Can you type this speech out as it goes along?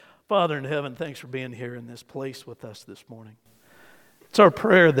Father in heaven, thanks for being here in this place with us this morning. It's our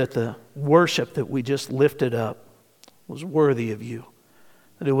prayer that the worship that we just lifted up was worthy of you,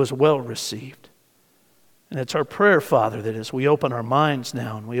 that it was well received. And it's our prayer, Father, that as we open our minds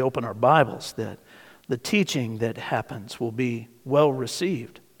now and we open our Bibles, that the teaching that happens will be well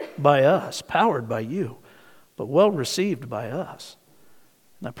received by us, powered by you, but well received by us.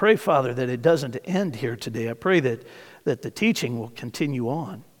 And I pray, Father, that it doesn't end here today. I pray that the teaching will continue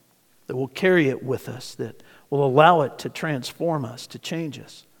on, that we'll carry it with us, that we'll allow it to transform us, to change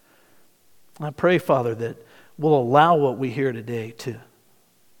us. And I pray, Father, that we'll allow what we hear today to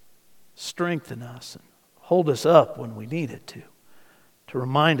strengthen us and hold us up when we need it to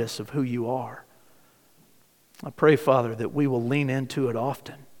remind us of who you are. I pray, Father, that we will lean into it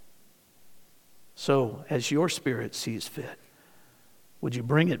often. So, as your Spirit sees fit, would you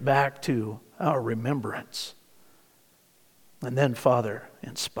bring it back to our remembrance? And then, Father,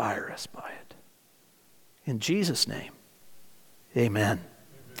 inspire us by it. In Jesus' name, amen.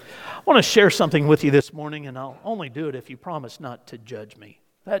 I want to share something with you this morning, and I'll only do it if you promise not to judge me.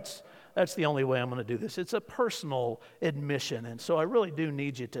 That's the only way I'm going to do this. It's a personal admission, and so I really do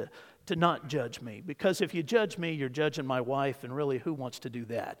need you to not judge me, because if you judge me, you're judging my wife, and really, who wants to do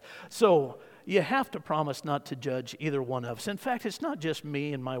that? So you have to promise not to judge either one of us. In fact, it's not just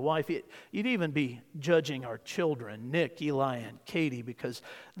me and my wife. You'd even be judging our children, Nick, Eli, and Katie, because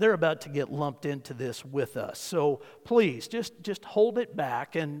they're about to get lumped into this with us. So please, just hold it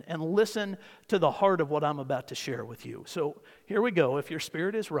back and listen to the heart of what I'm about to share with you. So here we go. If your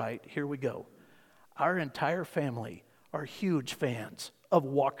spirit is right, here we go. Our entire family are huge fans of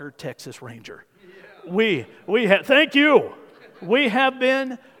Walker, Texas Ranger. Yeah. We have, thank you. We have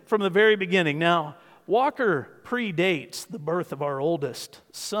been from the very beginning. Now, Walker predates the birth of our oldest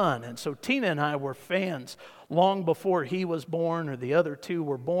son, and so Tina and I were fans long before he was born or the other two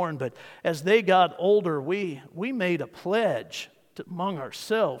were born, but as they got older, we made a pledge among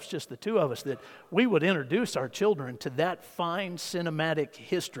ourselves, just the two of us, that we would introduce our children to that fine cinematic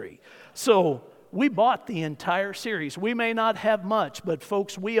history. So we bought the entire series. We may not have much, but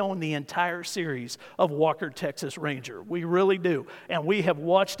folks, we own the entire series of Walker, Texas Ranger. We really do. And we have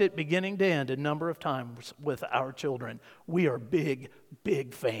watched it beginning to end a number of times with our children. We are big,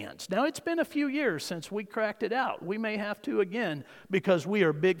 big fans. Now, it's been a few years since we cracked it out. We may have to again because we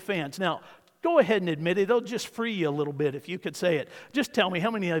are big fans. Now, go ahead and admit it. It'll just free you a little bit if you could say it. Just tell me,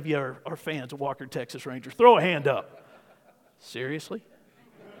 how many of you are fans of Walker, Texas Ranger? Throw a hand up. Seriously?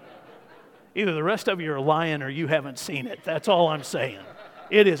 Either the rest of you are lying or you haven't seen it. That's all I'm saying.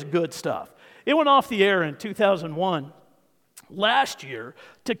 It is good stuff. It went off the air in 2001. Last year,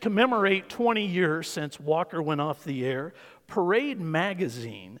 to commemorate 20 years since Walker went off the air, Parade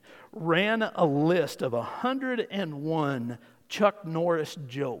Magazine ran a list of 101 Chuck Norris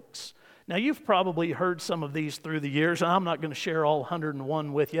jokes. Now, you've probably heard some of these through the years, and I'm not going to share all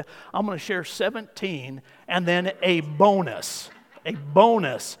 101 with you. I'm going to share 17 and then a bonus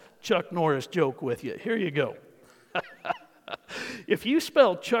Chuck Norris joke with you. Here you go. If you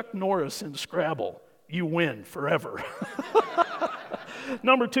spell Chuck Norris in Scrabble, you win forever.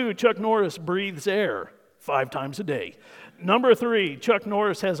 Number 2, Chuck Norris breathes air 5 times a day. Number 3, Chuck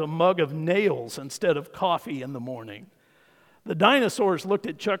Norris has a mug of nails instead of coffee in the morning. The dinosaurs looked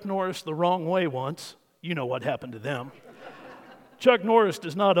at Chuck Norris the wrong way once. You know what happened to them. Chuck Norris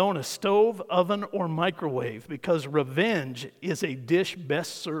does not own a stove, oven, or microwave because revenge is a dish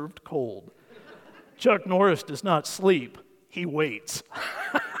best served cold. Chuck Norris does not sleep, he waits.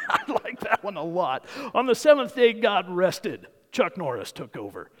 I like that one a lot. On the 7th day God rested, Chuck Norris took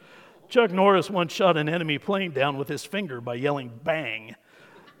over. Chuck Norris once shot an enemy plane down with his finger by yelling bang.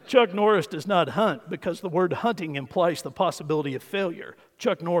 Chuck Norris does not hunt because the word hunting implies the possibility of failure.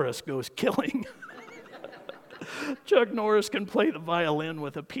 Chuck Norris goes killing. Chuck Norris can play the violin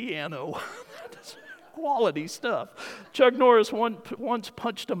with a piano. That's quality stuff. Chuck Norris once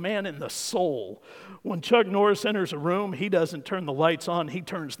punched a man in the soul. When Chuck Norris enters a room, he doesn't turn the lights on, he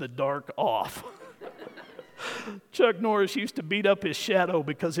turns the dark off. Chuck Norris used to beat up his shadow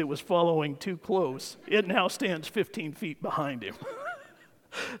because it was following too close. It now stands 15 feet behind him.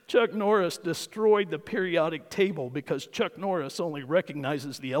 Chuck Norris destroyed the periodic table because Chuck Norris only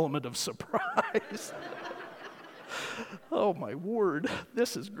recognizes the element of surprise. Oh, my word.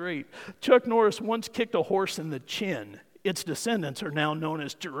 This is great. Chuck Norris once kicked a horse in the chin. Its descendants are now known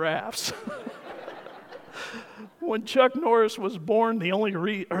as giraffes. When Chuck Norris was born, the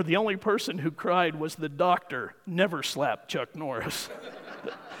only person who cried was the doctor. Never slapped Chuck Norris.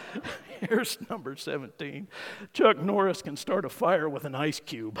 Here's number 17. Chuck Norris can start a fire with an ice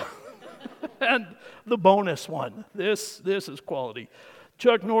cube. And the bonus one. This is quality.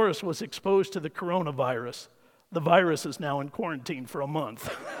 Chuck Norris was exposed to the coronavirus. The virus is now in quarantine for a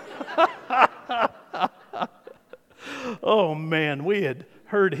month. Oh man, we had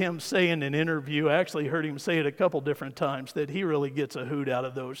heard him say in an interview, actually heard him say it a couple different times, that he really gets a hoot out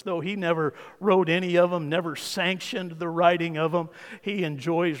of those. Though he never wrote any of them, never sanctioned the writing of them, he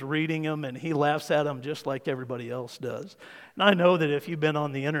enjoys reading them and he laughs at them just like everybody else does. And I know that if you've been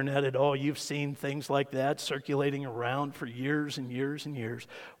on the internet at all, you've seen things like that circulating around for years and years and years.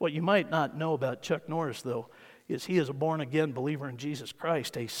 What you might not know about Chuck Norris, though, is he is a born-again believer in Jesus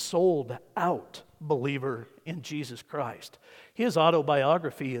Christ, a sold-out believer in Jesus Christ. His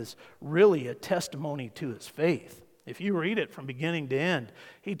autobiography is really a testimony to his faith. If you read it from beginning to end,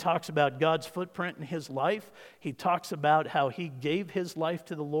 he talks about God's footprint in his life. He talks about how he gave his life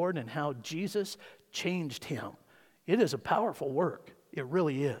to the Lord and how Jesus changed him. It is a powerful work. It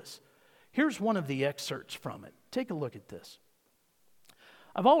really is. Here's one of the excerpts from it. Take a look at this.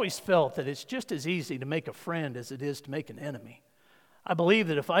 I've always felt that it's just as easy to make a friend as it is to make an enemy. I believe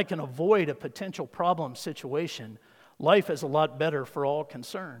that if I can avoid a potential problem situation, life is a lot better for all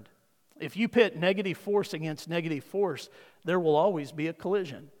concerned. If you pit negative force against negative force, there will always be a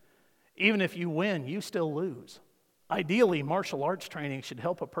collision. Even if you win, you still lose. Ideally, martial arts training should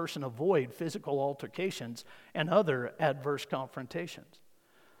help a person avoid physical altercations and other adverse confrontations.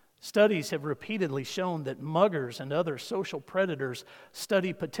 Studies have repeatedly shown that muggers and other social predators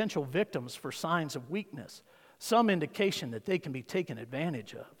study potential victims for signs of weakness, some indication that they can be taken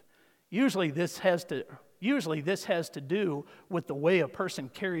advantage of. Usually this has to do with the way a person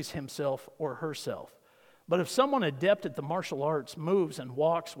carries himself or herself. But if someone adept at the martial arts moves and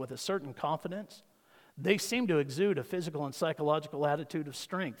walks with a certain confidence, they seem to exude a physical and psychological attitude of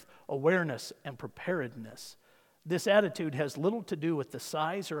strength, awareness, and preparedness. This attitude has little to do with the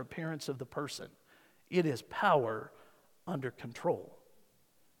size or appearance of the person. It is power under control.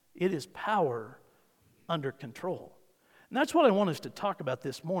 It is power under control. And that's what I want us to talk about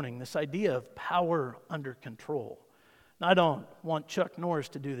this morning, this idea of power under control. Now, I don't want Chuck Norris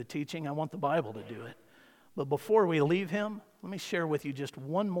to do the teaching. I want the Bible to do it. But before we leave him, let me share with you just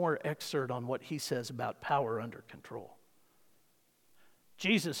one more excerpt on what he says about power under control.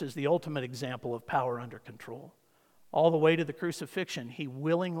 Jesus is the ultimate example of power under control. All the way to the crucifixion, he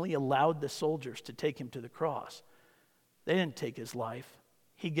willingly allowed the soldiers to take him to the cross. They didn't take his life.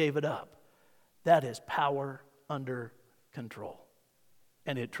 He gave it up. That is power under control.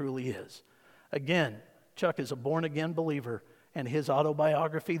 And it truly is. Again, Chuck is a born-again believer, and his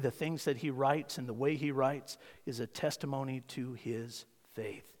autobiography, the things that he writes and the way he writes, is a testimony to his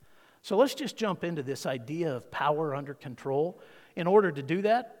faith. So let's just jump into this idea of power under control. In order to do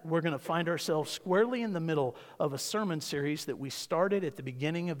that, we're going to find ourselves squarely in the middle of a sermon series that we started at the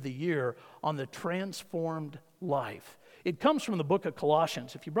beginning of the year on the transformed life. It comes from the book of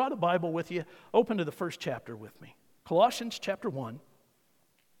Colossians. If you brought a Bible with you, open to the first chapter with me. Colossians chapter 1.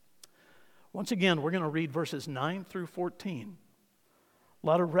 Once again, we're going to read verses 9 through 14. A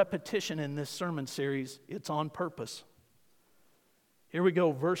lot of repetition in this sermon series. It's on purpose. Here we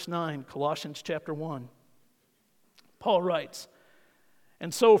go, verse 9, Colossians chapter 1. Paul writes,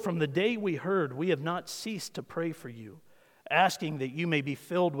 "And so from the day we heard, we have not ceased to pray for you, asking that you may be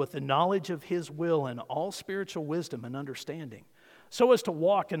filled with the knowledge of His will and all spiritual wisdom and understanding, so as to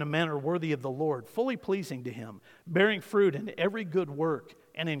walk in a manner worthy of the Lord, fully pleasing to Him, bearing fruit in every good work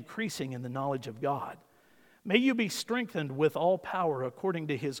and increasing in the knowledge of God. May you be strengthened with all power according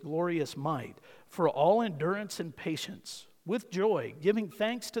to His glorious might, for all endurance and patience, with joy, giving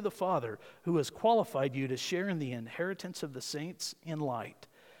thanks to the Father who has qualified you to share in the inheritance of the saints in light.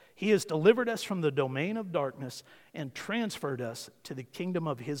 He has delivered us from the domain of darkness and transferred us to the kingdom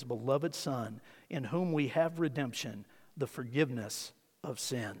of His beloved Son, in whom we have redemption, the forgiveness of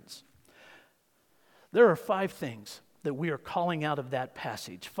sins." There are 5 things that we are calling out of that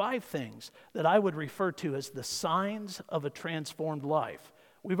passage. 5 things that I would refer to as the signs of a transformed life.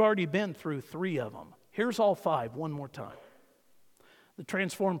 We've already been through 3 of them. Here's all 5 one more time. The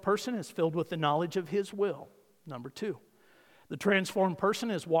transformed person is filled with the knowledge of His will. Number 2. The transformed person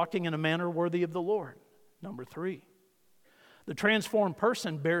is walking in a manner worthy of the Lord. Number 3. The transformed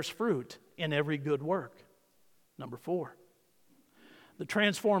person bears fruit in every good work. Number 4. The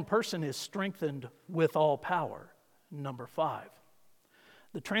transformed person is strengthened with all power. Number 5.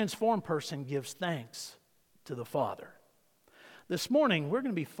 The transformed person gives thanks to the Father. This morning, we're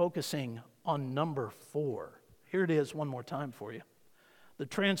going to be focusing on number 4. Here it is one more time for you. The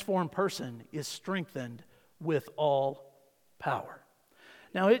transformed person is strengthened with all power.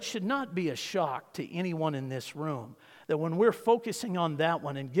 Now, it should not be a shock to anyone in this room that when we're focusing on that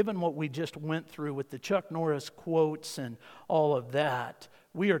one, and given what we just went through with the Chuck Norris quotes and all of that,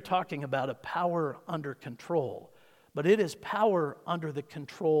 we are talking about a power under control. But it is power under the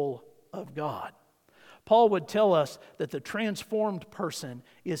control of God. Paul would tell us that the transformed person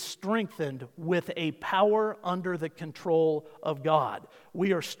is strengthened with a power under the control of God.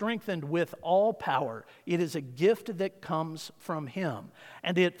 We are strengthened with all power. It is a gift that comes from Him,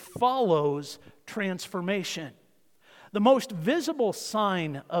 and it follows transformation. The most visible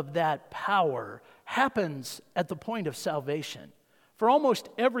sign of that power happens at the point of salvation. For almost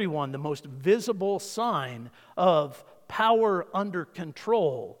everyone, the most visible sign of power under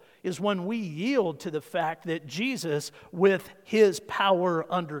control is when we yield to the fact that Jesus, with His power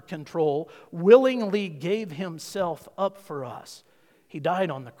under control, willingly gave Himself up for us. He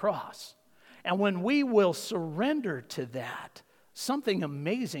died on the cross. And when we will surrender to that, something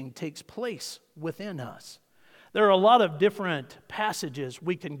amazing takes place within us. There are a lot of different passages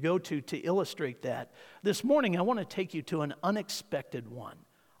we can go to illustrate that. This morning, I want to take you to an unexpected one.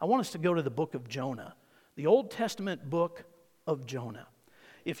 I want us to go to the book of Jonah, the Old Testament book of Jonah.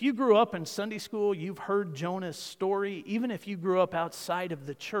 If you grew up in Sunday school, you've heard Jonah's story. Even if you grew up outside of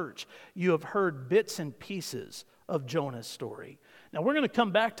the church, you have heard bits and pieces of Jonah's story. Now, we're going to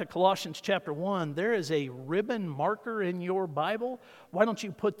come back to Colossians chapter 1. There is a ribbon marker in your Bible. Why don't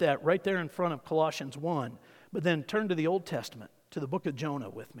you put that right there in front of Colossians 1? But then turn to the Old Testament, to the book of Jonah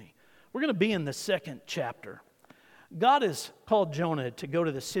with me. We're going to be in the 2nd chapter. God has called Jonah to go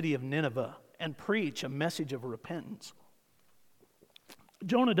to the city of Nineveh and preach a message of repentance.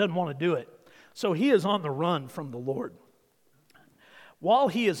 Jonah doesn't want to do it, so he is on the run from the Lord. While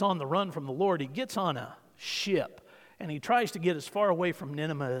he is on the run from the Lord, he gets on a ship, and he tries to get as far away from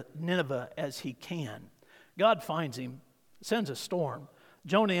Nineveh as he can. God finds him, sends a storm.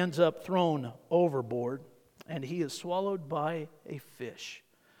 Jonah ends up thrown overboard, and he is swallowed by a fish.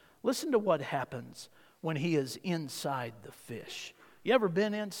 Listen to what happens when he is inside the fish. You ever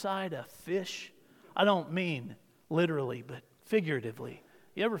been inside a fish? I don't mean literally, but figuratively.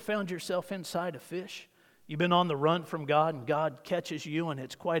 You ever found yourself inside a fish? You've been on the run from God, and God catches you, and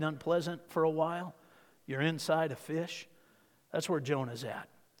it's quite unpleasant for a while. You're inside a fish. That's where Jonah's at.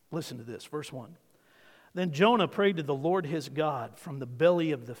 Listen to this, verse 1. Then Jonah prayed to the Lord his God from the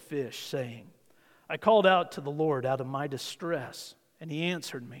belly of the fish, saying, I called out to the Lord out of my distress, and He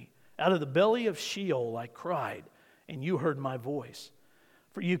answered me. Out of the belly of Sheol I cried, and you heard my voice.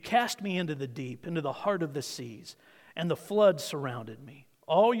 For you cast me into the deep, into the heart of the seas, and the flood surrounded me.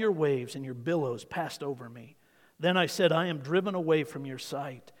 All your waves and your billows passed over me. Then I said, I am driven away from your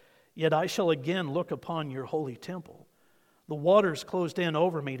sight, yet I shall again look upon your holy temple. The waters closed in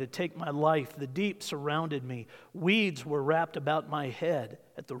over me to take my life. The deep surrounded me. Weeds were wrapped about my head.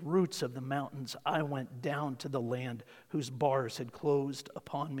 At the roots of the mountains I went down to the land whose bars had closed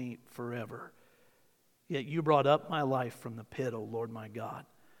upon me forever. Yet you brought up my life from the pit, O Lord my God.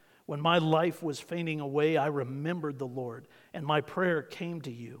 When my life was fainting away, I remembered the Lord, and my prayer came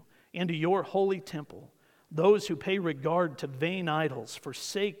to you, into your holy temple. Those who pay regard to vain idols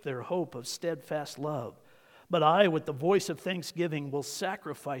forsake their hope of steadfast love. But I, with the voice of thanksgiving, will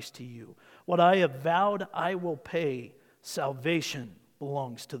sacrifice to you. What I have vowed, I will pay. Salvation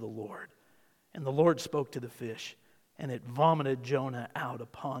belongs to the Lord. And the Lord spoke to the fish, and it vomited Jonah out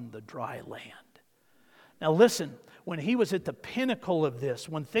upon the dry land. Now listen, when he was at the pinnacle of this,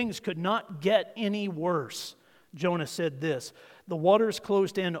 when things could not get any worse, Jonah said this, the waters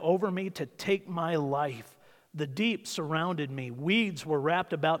closed in over me to take my life. The deep surrounded me. Weeds were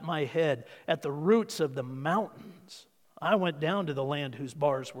wrapped about my head. At the roots of the mountains, I went down to the land whose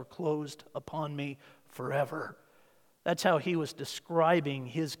bars were closed upon me forever. That's how he was describing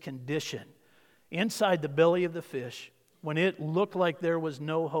his condition. Inside the belly of the fish, when it looked like there was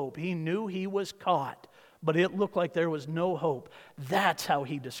no hope, he knew he was caught, but it looked like there was no hope. That's how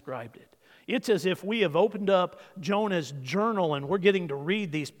he described it. It's as if we have opened up Jonah's journal and we're getting to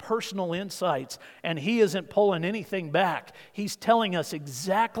read these personal insights, and he isn't pulling anything back. He's telling us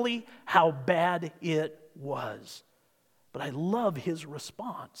exactly how bad it was. But I love his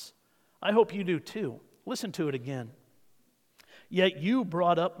response. I hope you do too. Listen to it again. Yet you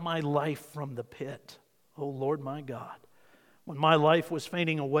brought up my life from the pit, O Lord my God. When my life was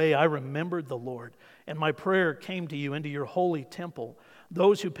fainting away, I remembered the Lord, and my prayer came to you into your holy temple.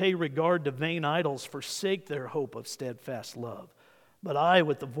 Those who pay regard to vain idols forsake their hope of steadfast love. But I,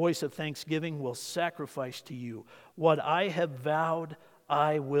 with the voice of thanksgiving, will sacrifice to you. What I have vowed,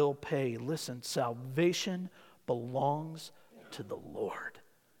 I will pay. Listen, salvation belongs to the Lord.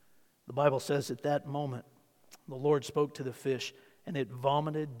 The Bible says at that moment, the Lord spoke to the fish, and it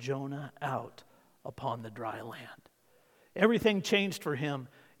vomited Jonah out upon the dry land. Everything changed for him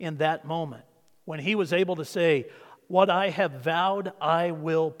in that moment when he was able to say, what I have vowed, I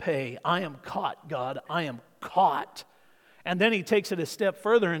will pay. I am caught, God. I am caught. And then he takes it a step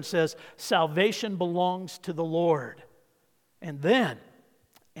further and says, salvation belongs to the Lord. And then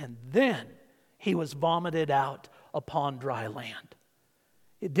he was vomited out upon dry land.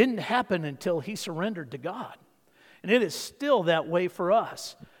 It didn't happen until he surrendered to God. And it is still that way for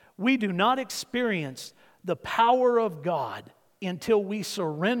us. We do not experience the power of God until we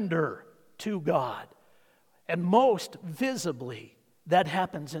surrender to God. And most visibly, that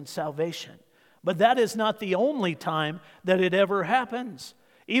happens in salvation. But that is not the only time that it ever happens.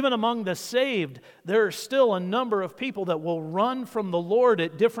 Even among the saved, there are still a number of people that will run from the Lord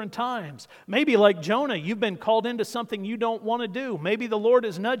at different times. Maybe like Jonah, you've been called into something you don't want to do. Maybe the Lord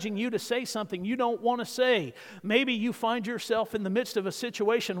is nudging you to say something you don't want to say. Maybe you find yourself in the midst of a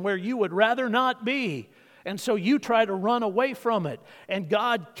situation where you would rather not be. And so you try to run away from it. And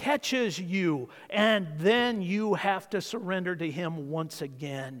God catches you. And then you have to surrender to Him once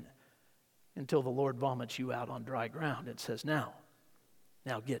again until the Lord vomits you out on dry ground and says, now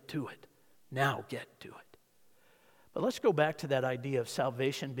get to it. Now get to it. But let's go back to that idea of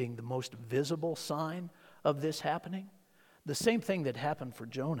salvation being the most visible sign of this happening. The same thing that happened for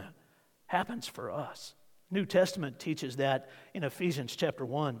Jonah happens for us. New Testament teaches that in Ephesians chapter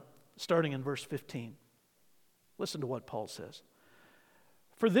 1, starting in verse 15. Listen to what Paul says.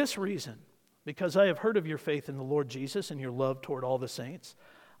 For this reason, because I have heard of your faith in the Lord Jesus and your love toward all the saints,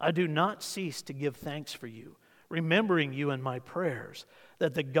 I do not cease to give thanks for you, remembering you in my prayers,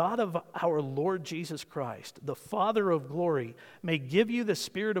 that the God of our Lord Jesus Christ, the Father of glory, may give you the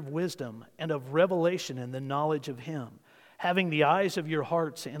spirit of wisdom and of revelation in the knowledge of Him, having the eyes of your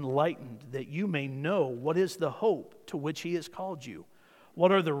hearts enlightened, that you may know what is the hope to which He has called you,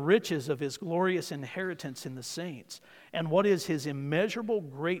 what are the riches of His glorious inheritance in the saints, and what is His immeasurable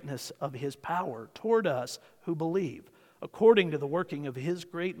greatness of His power toward us who believe, according to the working of His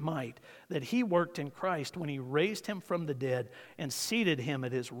great might that He worked in Christ when He raised Him from the dead and seated Him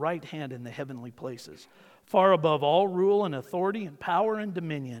at His right hand in the heavenly places, far above all rule and authority and power and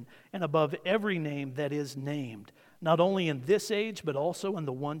dominion, and above every name that is named, not only in this age but also in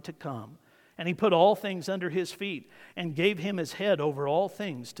the one to come. And He put all things under His feet and gave Him as head over all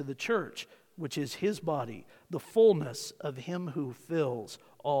things to the church, which is His body, the fullness of Him who fills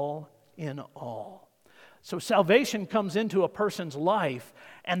all in all. So salvation comes into a person's life,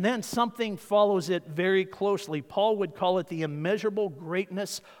 and then something follows it very closely. Paul would call it the immeasurable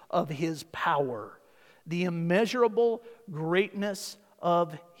greatness of His power. The immeasurable greatness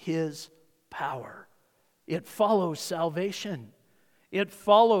of His power. It follows salvation. It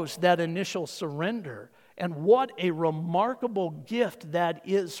follows that initial surrender. And what a remarkable gift that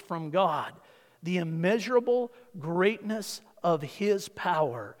is from God. The immeasurable greatness of His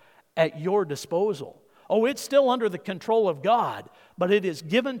power at your disposal. Oh, it's still under the control of God, but it is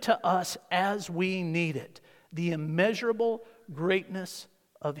given to us as we need it. The immeasurable greatness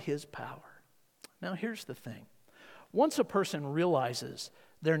of His power. Now, here's the thing. Once a person realizes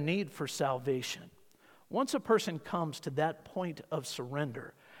their need for salvation, once a person comes to that point of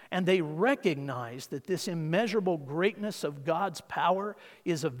surrender, and they recognize that this immeasurable greatness of God's power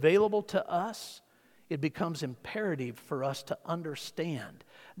is available to us, it becomes imperative for us to understand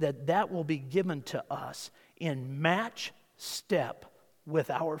that that will be given to us in match step with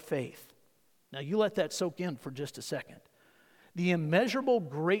our faith. Now, you let that soak in for just a second. The immeasurable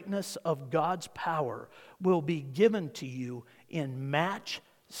greatness of God's power will be given to you in match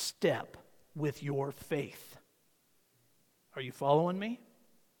step with your faith. Are you following me?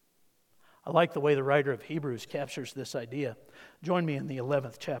 I like the way the writer of Hebrews captures this idea. Join me in the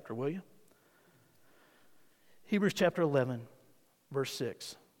 11th chapter, will you? Hebrews chapter 11, verse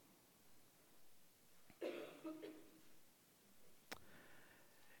 6.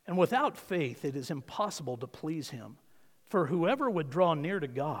 And without faith it is impossible to please Him, for whoever would draw near to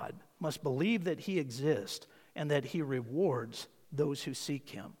God must believe that He exists and that He rewards those who seek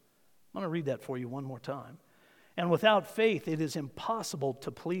Him. I'm going to read that for you one more time. And without faith it is impossible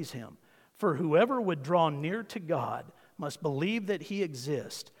to please Him, for whoever would draw near to God must believe that He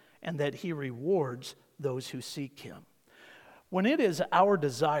exists and that He rewards those who seek Him. When it is our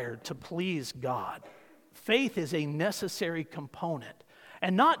desire to please God, faith is a necessary component,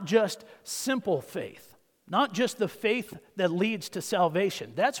 and not just simple faith, not just the faith that leads to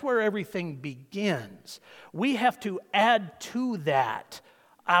salvation. That's where everything begins. We have to add to that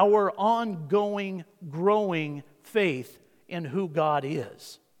our ongoing, growing faith in who God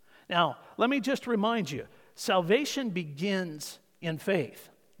is. Now, let me just remind you, salvation begins in faith.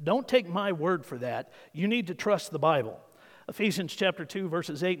 Don't take my word for that. You need to trust the Bible. Ephesians chapter 2,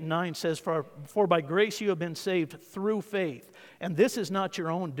 verses 8 and 9 says, For by grace you have been saved through faith, and this is not your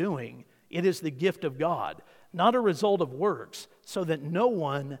own doing. It is the gift of God, not a result of works, so that no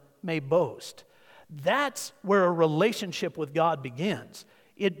one may boast. That's where a relationship with God begins.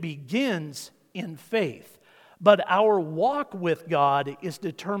 It begins in faith. But our walk with God is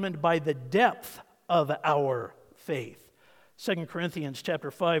determined by the depth of our faith. 2 Corinthians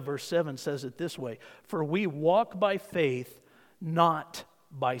chapter 5, verse 7 says it this way, For we walk by faith, not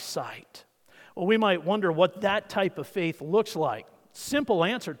by sight. Well, we might wonder what that type of faith looks like. Simple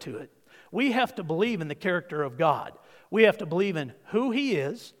answer to it. We have to believe in the character of God. We have to believe in who He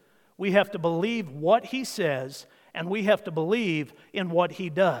is. We have to believe what He says, and we have to believe in what He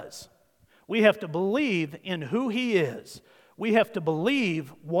does. We have to believe in who He is. We have to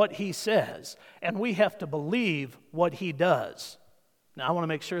believe what He says, and we have to believe what He does. Now, I want to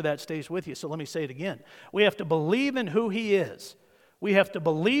make sure that stays with you, so let me say it again. We have to believe in who He is. We have to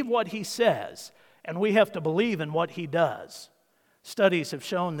believe what He says, and we have to believe in what He does. Studies have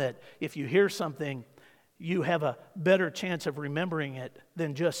shown that if you hear something, you have a better chance of remembering it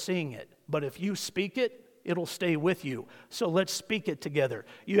than just seeing it. But if you speak it, it'll stay with you. So let's speak it together.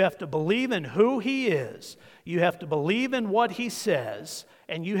 You have to believe in who He is. You have to believe in what He says.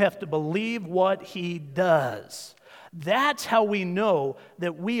 And you have to believe what He does. That's how we know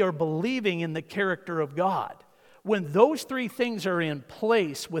that we are believing in the character of God. When those three things are in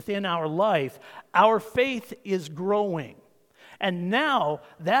place within our life, our faith is growing. And now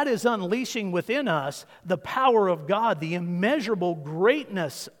that is unleashing within us the power of God, the immeasurable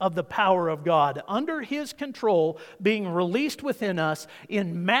greatness of the power of God under His control being released within us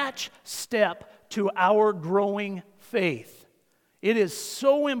in match step to our growing faith. It is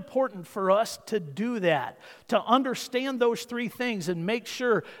so important for us to do that, to understand those three things and make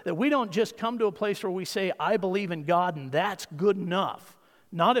sure that we don't just come to a place where we say, I believe in God and that's good enough.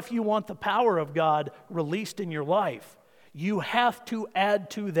 Not if you want the power of God released in your life. You have to add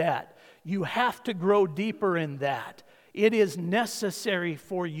to that. You have to grow deeper in that. It is necessary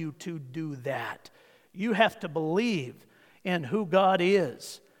for you to do that. You have to believe in who God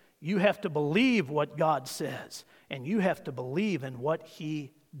is. You have to believe what God says. And you have to believe in what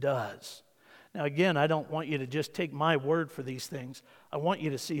He does. Now again, I don't want you to just take my word for these things. I want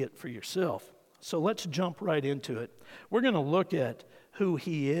you to see it for yourself. So let's jump right into it. We're going to look at who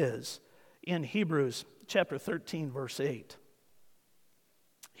He is in Hebrews chapter 13, verse 8.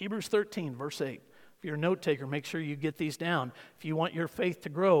 Hebrews 13, verse 8. If you're a note taker, make sure you get these down. If you want your faith to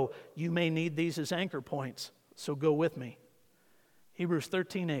grow, you may need these as anchor points. So go with me. Hebrews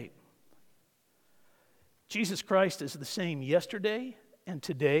 13, 8. Jesus Christ is the same yesterday and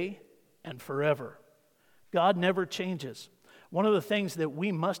today and forever. God never changes. One of the things that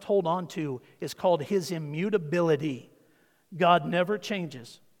we must hold on to is called His immutability. God never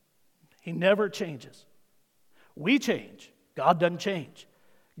changes. He never changes. We change. God doesn't change.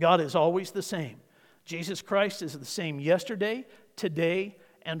 God is always the same. Jesus Christ is the same yesterday, today,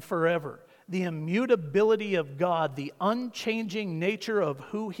 and forever. The immutability of God, the unchanging nature of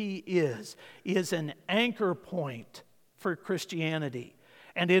who He is an anchor point for Christianity.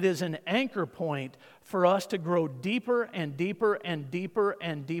 And it is an anchor point for us to grow deeper and deeper and deeper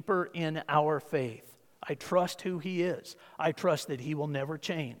and deeper in our faith. I trust who He is. I trust that He will never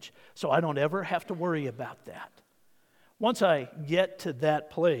change. So I don't ever have to worry about that. Once I get to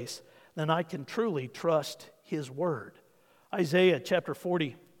that place, then I can truly trust His Word. Isaiah chapter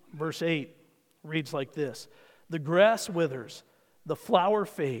 40, verse 8 reads like this. The grass withers, the flower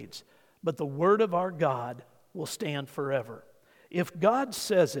fades, but the word of our God will stand forever. If God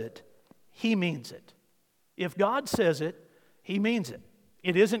says it, He means it. If God says it, He means it.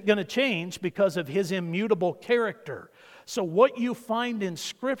 It isn't going to change because of His immutable character. So what you find in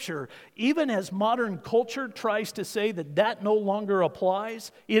Scripture, even as modern culture tries to say that that no longer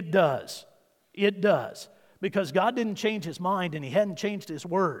applies, it does. It does. Because God didn't change His mind and He hadn't changed His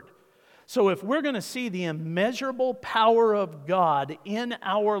word. So if we're going to see the immeasurable power of God in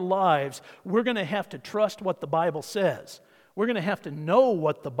our lives, we're going to have to trust what the Bible says. We're going to have to know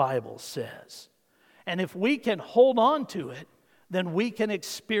what the Bible says. And if we can hold on to it, then we can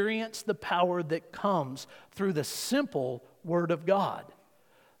experience the power that comes through the simple Word of God.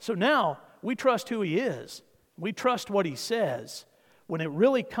 So now we trust who He is. We trust what He says. When it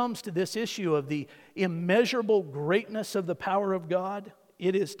really comes to this issue of the immeasurable greatness of the power of God,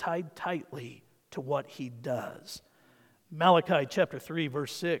 it is tied tightly to what He does. Malachi chapter 3,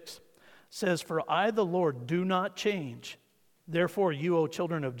 verse 6 says, For I, the Lord, do not change. Therefore you, O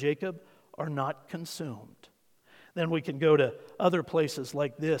children of Jacob, are not consumed. Then we can go to other places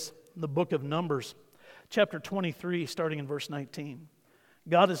like this, the book of Numbers, chapter 23, starting in verse 19.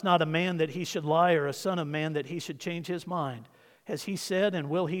 God is not a man that he should lie, or a son of man that he should change his mind. Has he said, and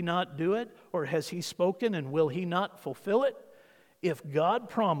will he not do it? Or has he spoken, and will he not fulfill it? If God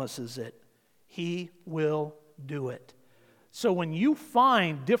promises it, he will do it. So when you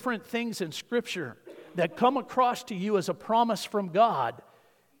find different things in Scripture that come across to you as a promise from God,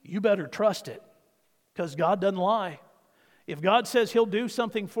 you better trust it, because God doesn't lie. If God says he'll do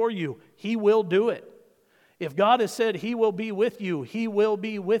something for you, he will do it. If God has said he will be with you, he will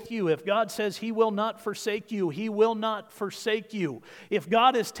be with you. If God says he will not forsake you, he will not forsake you. If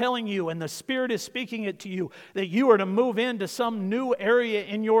God is telling you, and the Spirit is speaking it to you, that you are to move into some new area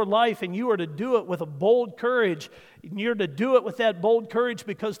in your life, and you are to do it with a bold courage, and you're to do it with that bold courage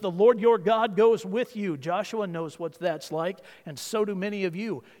because the Lord your God goes with you. Joshua knows what that's like, and so do many of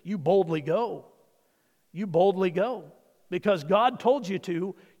you. You boldly go. You boldly go. Because God told you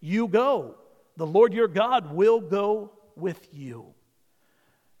to, you go. The Lord your God will go with you.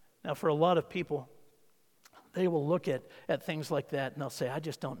 Now, for a lot of people, they will look at things like that and they'll say, I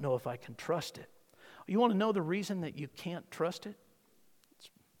just don't know if I can trust it. You want to know the reason that you can't trust it? It's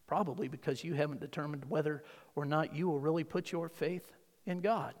probably because you haven't determined whether or not you will really put your faith in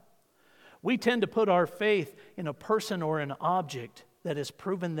God. We tend to put our faith in a person or an object that has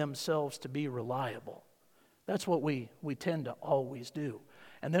proven themselves to be reliable. That's what we tend to always do.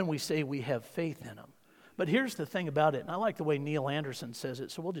 And then we say we have faith in them. But here's the thing about it, and I like the way Neil Anderson says it,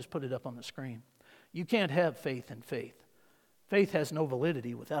 so we'll just put it up on the screen. You can't have faith in faith. Faith has no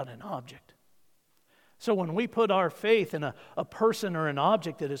validity without an object. So when we put our faith in a person or an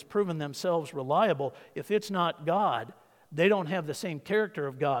object that has proven themselves reliable, if it's not God, they don't have the same character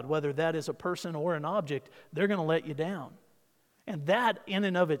of God, whether that is a person or an object, they're going to let you down. And that in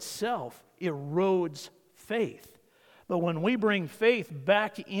and of itself erodes faith. But when we bring faith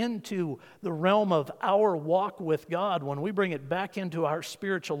back into the realm of our walk with God, when we bring it back into our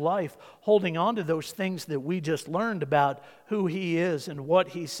spiritual life, holding on to those things that we just learned about who He is and what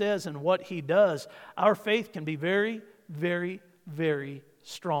He says and what He does, our faith can be very, very, very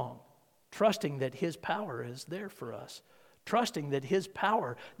strong. Trusting that His power is there for us. Trusting that His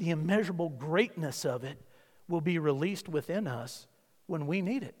power, the immeasurable greatness of it, will be released within us when we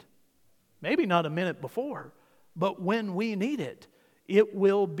need it. Maybe not a minute before, but when we need it, it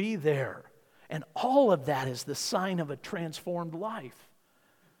will be there. And all of that is the sign of a transformed life.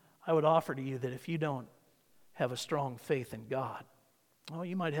 I would offer to you that if you don't have a strong faith in God, well,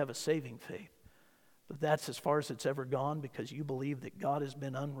 you might have a saving faith, but that's as far as it's ever gone because you believe that God has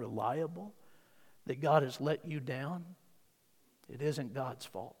been unreliable, that God has let you down. It isn't God's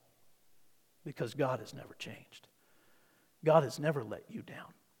fault because God has never changed. God has never let you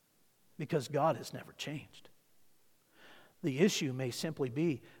down because God has never changed. The issue may simply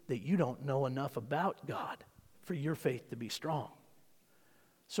be that you don't know enough about God for your faith to be strong.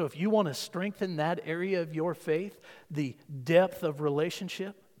 So if you want to strengthen that area of your faith, the depth of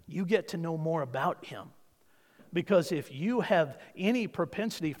relationship, you get to know more about Him. Because if you have any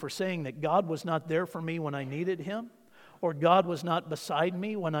propensity for saying that God was not there for me when I needed Him, or God was not beside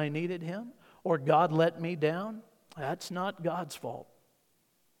me when I needed Him, or God let me down, that's not God's fault.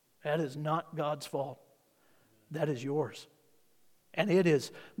 That is not God's fault. That is yours. And it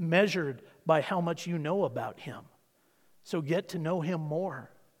is measured by how much you know about Him. So get to know Him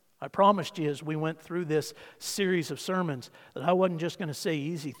more. I promised you as we went through this series of sermons that I wasn't just going to say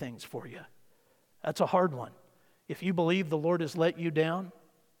easy things for you. That's a hard one. If you believe the Lord has let you down,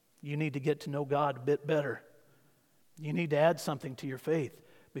 you need to get to know God a bit better. You need to add something to your faith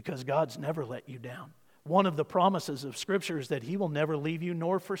because God's never let you down. One of the promises of Scripture is that He will never leave you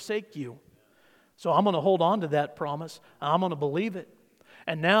nor forsake you. So I'm going to hold on to that promise. I'm going to believe it.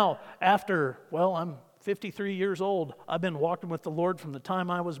 And now, after, I'm 53 years old. I've been walking with the Lord from the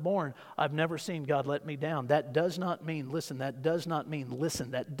time I was born. I've never seen God let me down. That does not mean that does not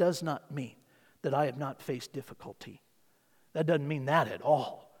mean that I have not faced difficulty. That doesn't mean that at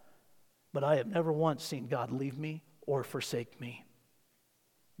all. But I have never once seen God leave me or forsake me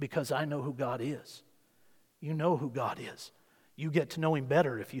because I know who God is. You know who God is. You get to know Him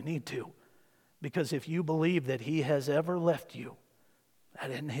better if you need to. Because if you believe that He has ever left you,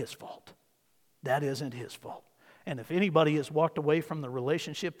 that isn't His fault. That isn't His fault. And if anybody has walked away from the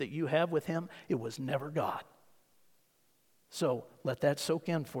relationship that you have with Him, it was never God. So let that soak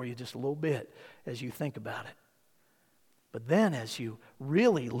in for you just a little bit as you think about it. But then as you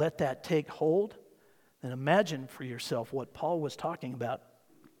really let that take hold, then imagine for yourself what Paul was talking about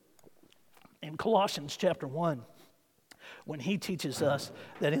in Colossians chapter 1. When he teaches us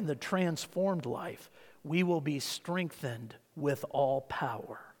that in the transformed life, we will be strengthened with all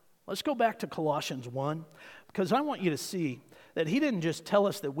power. Let's go back to Colossians 1, because I want you to see that he didn't just tell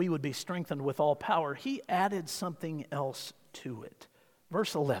us that we would be strengthened with all power. He added something else to it.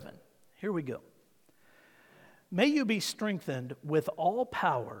 Verse 11, here we go. May you be strengthened with all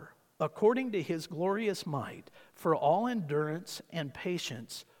power according to his glorious might for all endurance and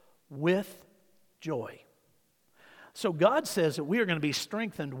patience with joy. So God says that we are going to be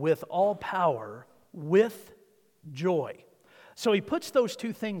strengthened with all power with joy. So he puts those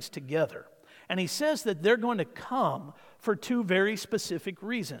two things together. And he says that they're going to come for two very specific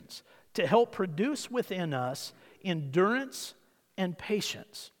reasons: to help produce within us endurance and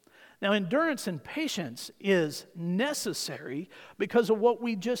patience. Now, endurance and patience is necessary because of what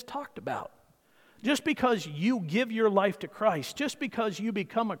we just talked about. Just because you give your life to Christ, just because you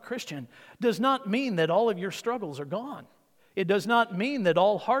become a Christian, does not mean that all of your struggles are gone. It does not mean that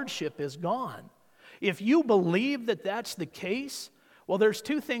all hardship is gone. If you believe that that's the case, well, there's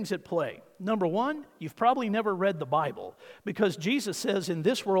two things at play. Number one, you've probably never read the Bible, because Jesus says, in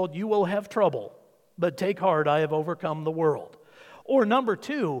this world you will have trouble, but take heart, I have overcome the world. Or number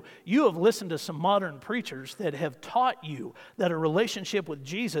two, you have listened to some modern preachers that have taught you that a relationship with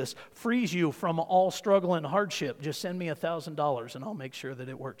Jesus frees you from all struggle and hardship. Just send me $1,000 and I'll make sure that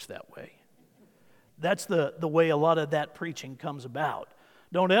it works that way. That's the way a lot of that preaching comes about.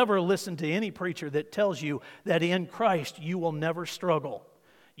 Don't ever listen to any preacher that tells you that in Christ you will never struggle.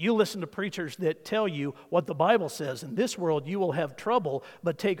 You listen to preachers that tell you what the Bible says. In this world you will have trouble,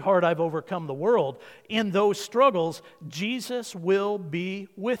 but take heart, I've overcome the world. In those struggles, Jesus will be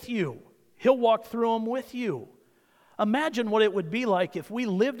with you. He'll walk through them with you. Imagine what it would be like if we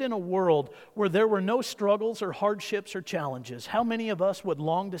lived in a world where there were no struggles or hardships or challenges. How many of us would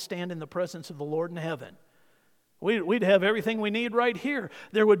long to stand in the presence of the Lord in heaven? We'd have everything we need right here.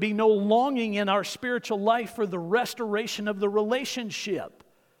 There would be no longing in our spiritual life for the restoration of the relationship.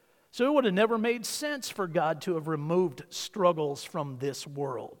 So it would have never made sense for God to have removed struggles from this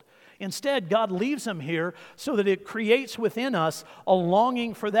world. Instead, God leaves them here so that it creates within us a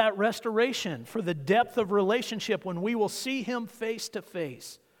longing for that restoration, for the depth of relationship when we will see Him face to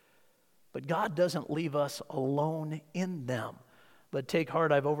face. But God doesn't leave us alone in them. But take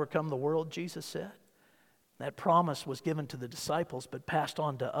heart, I've overcome the world, Jesus said. That promise was given to the disciples but passed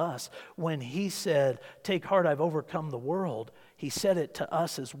on to us. When He said, take heart, I've overcome the world, He said it to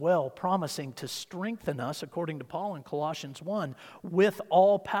us as well, promising to strengthen us, according to Paul in Colossians 1, with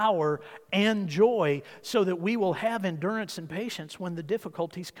all power and joy, so that we will have endurance and patience when the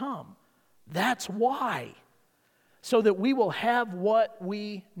difficulties come. That's why. So that we will have what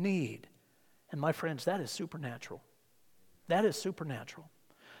we need. And my friends, that is supernatural. That is supernatural.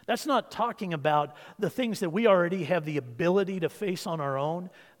 That's not talking about the things that we already have the ability to face on our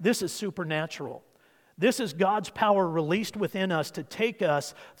own. This is supernatural. This is God's power released within us to take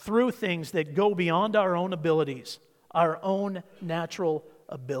us through things that go beyond our own abilities, our own natural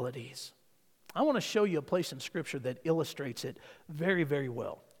abilities. I want to show you a place in Scripture that illustrates it very, very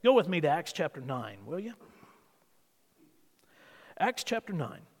well. Go with me to Acts chapter 9, will you? Acts chapter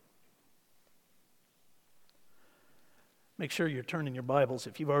 9. Make sure you're turning your Bibles.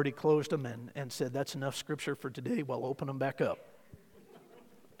 If you've already closed them and said that's enough Scripture for today, well, open them back up.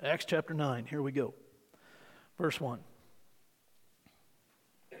 Acts chapter 9, here we go. Verse 1.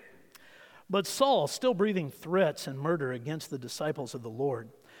 But Saul, still breathing threats and murder against the disciples of the Lord,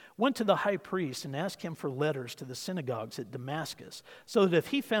 went to the high priest and asked him for letters to the synagogues at Damascus, so that if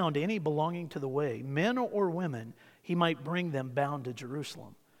he found any belonging to the way, men or women, he might bring them bound to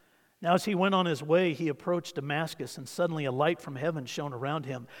Jerusalem. Now as he went on his way, he approached Damascus, and suddenly a light from heaven shone around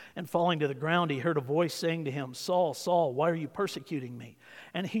him. And falling to the ground, he heard a voice saying to him, Saul, Saul, why are you persecuting me?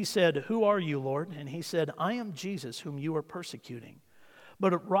 And he said, Who are you, Lord? And he said, I am Jesus, whom you are persecuting.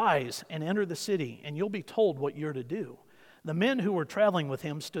 But rise and enter the city, and you'll be told what you're to do. The men who were traveling with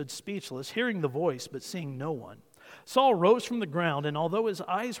him stood speechless, hearing the voice, but seeing no one. Saul rose from the ground, and although his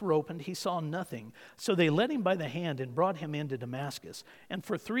eyes were opened, he saw nothing. So they led him by the hand and brought him into Damascus. And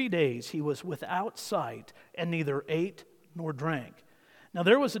for 3 days he was without sight, and neither ate nor drank. Now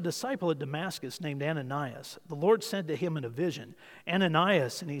there was a disciple at Damascus named Ananias. The Lord said to him in a vision,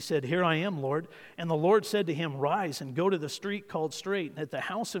 Ananias, and he said, Here I am, Lord. And the Lord said to him, Rise and go to the street called Straight, and at the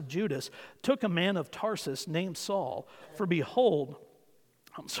house of Judas took a man of Tarsus named Saul.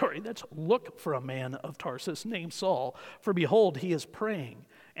 Look for a man of Tarsus named Saul, for behold, he is praying.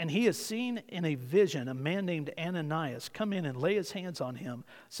 And he has seen in a vision a man named Ananias come in and lay his hands on him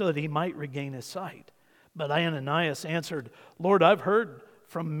so that he might regain his sight. But Ananias answered, Lord, I've heard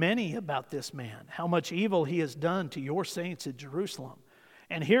from many about this man, how much evil he has done to your saints at Jerusalem.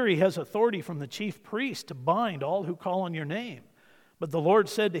 And here he has authority from the chief priest to bind all who call on your name. But the Lord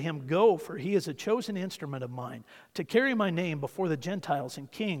said to him, Go, for he is a chosen instrument of mine, to carry my name before the Gentiles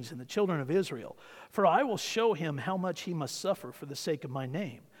and kings and the children of Israel. For I will show him how much he must suffer for the sake of my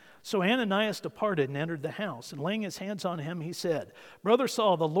name. So Ananias departed and entered the house, and laying his hands on him, he said, Brother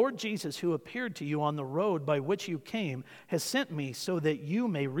Saul, the Lord Jesus, who appeared to you on the road by which you came, has sent me so that you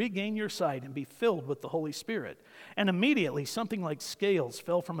may regain your sight and be filled with the Holy Spirit. And immediately something like scales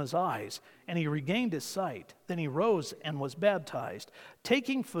fell from his eyes, and he regained his sight. Then he rose and was baptized.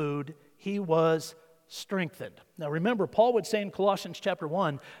 Taking food, he was strengthened. Now remember, Paul would say in Colossians chapter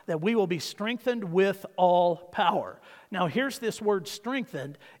 1 that we will be strengthened with all power. Now here's this word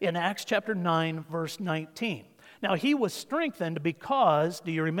strengthened in Acts chapter 9, verse 19. Now he was strengthened because, do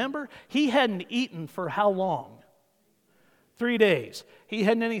you remember? He hadn't eaten for how long? 3 days. He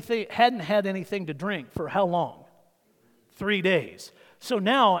hadn't had anything to drink for how long? 3 days. So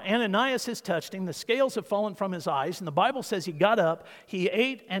now Ananias has touched him, the scales have fallen from his eyes, and the Bible says he got up, he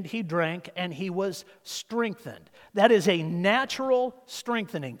ate and he drank, and he was strengthened. That is a natural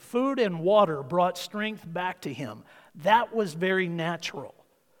strengthening. Food and water brought strength back to him. That was very natural.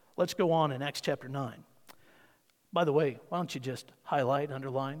 Let's go on in Acts chapter 9. By the way, why don't you just highlight,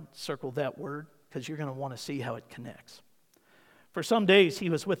 underline, circle that word, because you're going to want to see how it connects. For some days he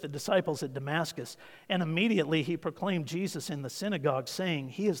was with the disciples at Damascus, and immediately he proclaimed Jesus in the synagogue, saying,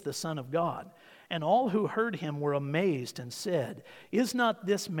 He is the Son of God. And all who heard him were amazed and said, Is not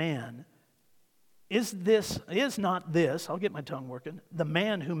this, I'll get my tongue working, the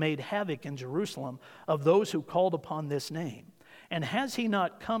man who made havoc in Jerusalem of those who called upon this name? And has he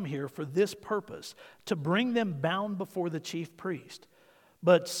not come here for this purpose, to bring them bound before the chief priest?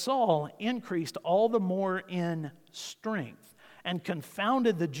 But Saul increased all the more in strength, and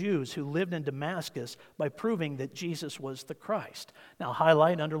confounded the Jews who lived in Damascus by proving that Jesus was the Christ. Now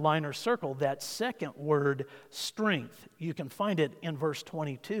highlight, underline, or circle that second word, strength. You can find it in verse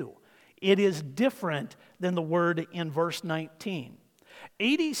 22. It is different than the word in verse 19.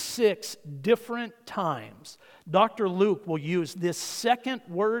 86 different times, Dr. Luke will use this second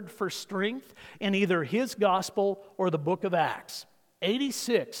word for strength in either his gospel or the book of Acts.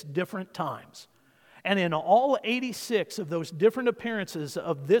 86 different times. And in all 86 of those different appearances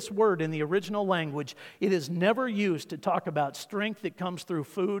of this word in the original language, it is never used to talk about strength that comes through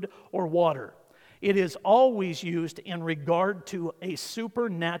food or water. It is always used in regard to a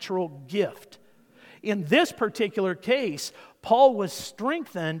supernatural gift. In this particular case, Paul was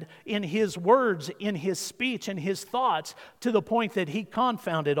strengthened in his words, in his speech, and his thoughts to the point that he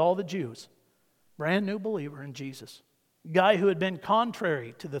confounded all the Jews. Brand new believer in Jesus. Guy who had been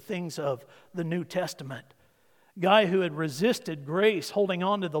contrary to the things of the New Testament. Guy who had resisted grace, holding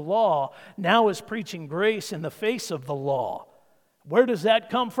on to the law, now is preaching grace in the face of the law. Where does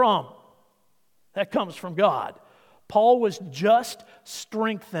that come from? That comes from God. Paul was just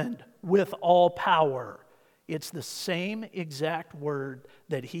strengthened with all power. It's the same exact word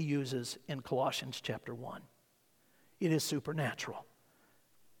that he uses in Colossians chapter 1. It is supernatural.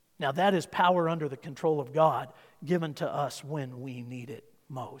 Now that is power under the control of God, given to us when we need it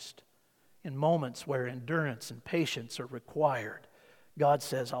most. In moments where endurance and patience are required, God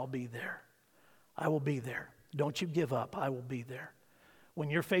says, I'll be there. I will be there. Don't you give up. I will be there. When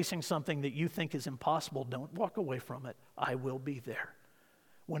you're facing something that you think is impossible, don't walk away from it. I will be there.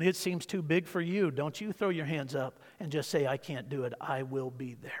 When it seems too big for you, don't you throw your hands up and just say, I can't do it. I will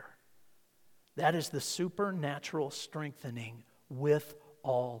be there. That is the supernatural strengthening with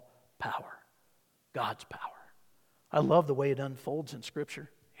all power. God's power. I love the way it unfolds in Scripture.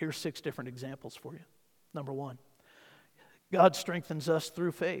 Here's 6 different examples for you. Number 1, God strengthens us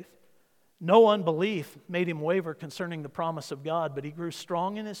through faith. No unbelief made him waver concerning the promise of God, but he grew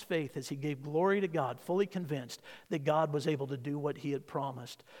strong in his faith as he gave glory to God, fully convinced that God was able to do what he had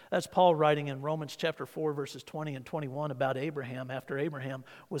promised. That's Paul writing in Romans chapter 4, verses 20 and 21 about Abraham, after Abraham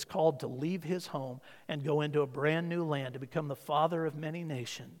was called to leave his home and go into a brand new land to become the father of many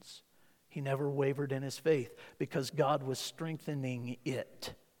nations. He never wavered in his faith because God was strengthening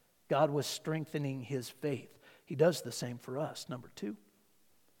it. God was strengthening his faith. He does the same for us. Number 2.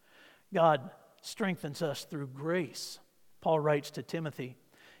 God strengthens us through grace. Paul writes to Timothy,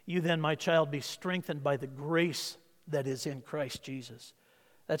 You then, my child, be strengthened by the grace that is in Christ Jesus.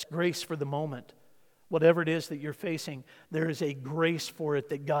 That's grace for the moment. Whatever it is that you're facing, there is a grace for it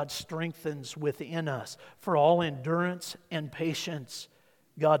that God strengthens within us. For all endurance and patience,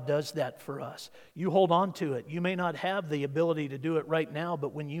 God does that for us. You hold on to it. You may not have the ability to do it right now,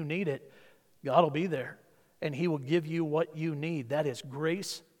 but when you need it, God will be there, and he will give you what you need. That is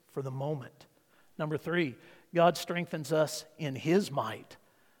grace for the moment. Number 3, God strengthens us in his might.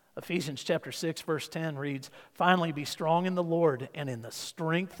 Ephesians chapter 6, verse 10 reads, "Finally be strong in the Lord and in the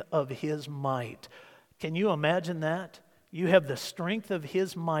strength of His might." Can you imagine that? You have the strength of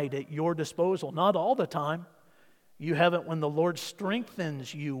His might at your disposal. Not all the time. You have it when the Lord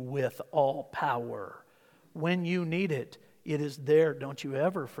strengthens you with all power. When you need it, it is there. Don't you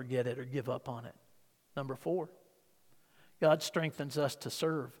ever forget it or give up on it. Number 4, God strengthens us to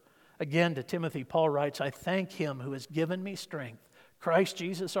serve. Again, to Timothy, Paul writes, "I thank Him who has given me strength, Christ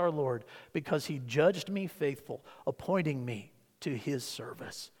Jesus our Lord, because He judged me faithful, appointing me to His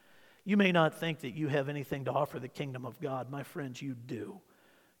service." You may not think that you have anything to offer the kingdom of God. My friends, you do.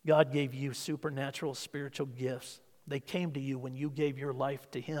 God gave you supernatural spiritual gifts. They came to you when you gave your life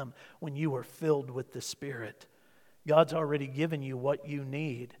to Him, when you were filled with the Spirit. God's already given you what you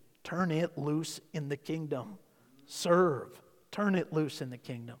need. Turn it loose in the kingdom. Serve. Turn it loose in the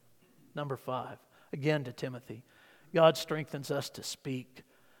kingdom. Number 5, again to Timothy, God strengthens us to speak.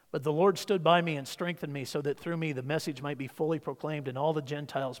 "But the Lord stood by me and strengthened me so that through me the message might be fully proclaimed and all the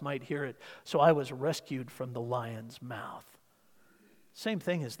Gentiles might hear it. So I was rescued from the lion's mouth." Same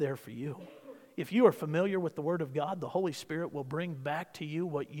thing is there for you. If you are familiar with the Word of God, the Holy Spirit will bring back to you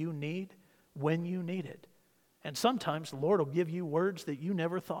what you need when you need it. And sometimes the Lord will give you words that you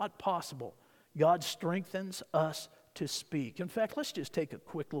never thought possible. God strengthens us to speak. In fact, let's just take a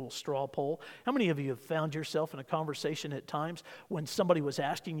quick little straw poll. How many of you have found yourself in a conversation at times when somebody was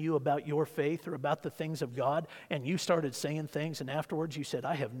asking you about your faith or about the things of God, and you started saying things, and afterwards you said,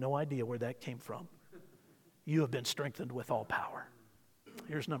 "I have no idea where that came from"? You have been strengthened with all power.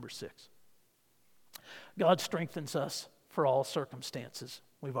 Here's number 6. God strengthens us for all circumstances.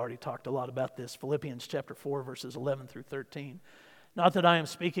 We've already talked a lot about this. Philippians chapter 4, verses 11 through 13. "Not that I am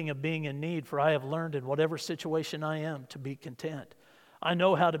speaking of being in need, for I have learned in whatever situation I am to be content. I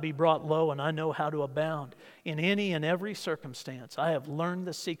know how to be brought low, and I know how to abound. In any and every circumstance, I have learned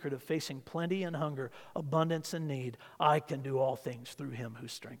the secret of facing plenty and hunger, abundance and need. I can do all things through Him who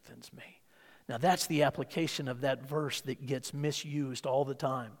strengthens me." Now that's the application of that verse that gets misused all the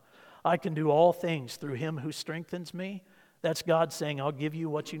time. I can do all things through Him who strengthens me. That's God saying, I'll give you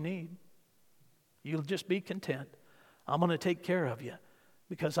what you need. You'll just be content. I'm going to take care of you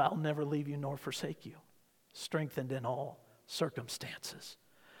because I'll never leave you nor forsake you. Strengthened in all circumstances.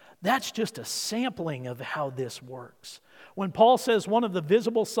 That's just a sampling of how this works. When Paul says one of the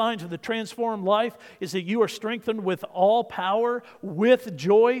visible signs of the transformed life is that you are strengthened with all power, with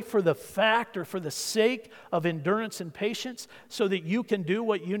joy for the fact or for the sake of endurance and patience so that you can do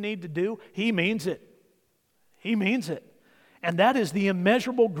what you need to do, he means it. He means it. And that is the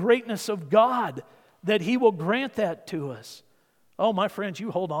immeasurable greatness of God, that He will grant that to us. Oh, my friends, you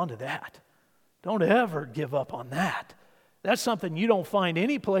hold on to that. Don't ever give up on that. That's something you don't find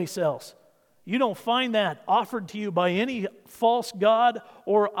anyplace else. You don't find that offered to you by any false god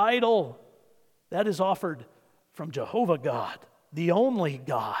or idol. That is offered from Jehovah God, the only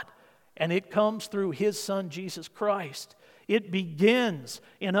God. And it comes through His Son, Jesus Christ. It begins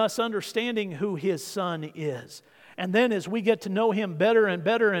in us understanding who His Son is. And then as we get to know Him better and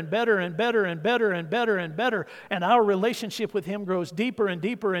better and better and better and better and better and better, and our relationship with Him grows deeper and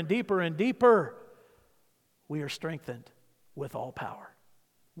deeper and deeper and deeper, we are strengthened with all power.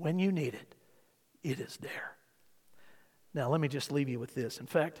 When you need it, it is there. Now, let me just leave you with this. In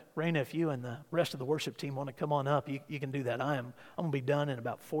fact, Raina, if you and the rest of the worship team want to come on up, you can do that. I'm going to be done in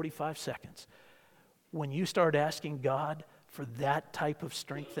about 45 seconds. When you start asking God for that type of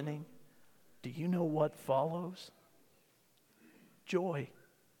strengthening, do you know what follows? Joy.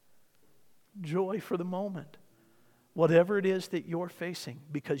 Joy for the moment. Whatever it is that you're facing,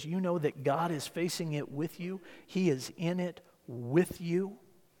 because you know that God is facing it with you, He is in it with you,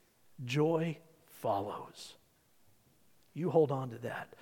 joy follows. You hold on to that.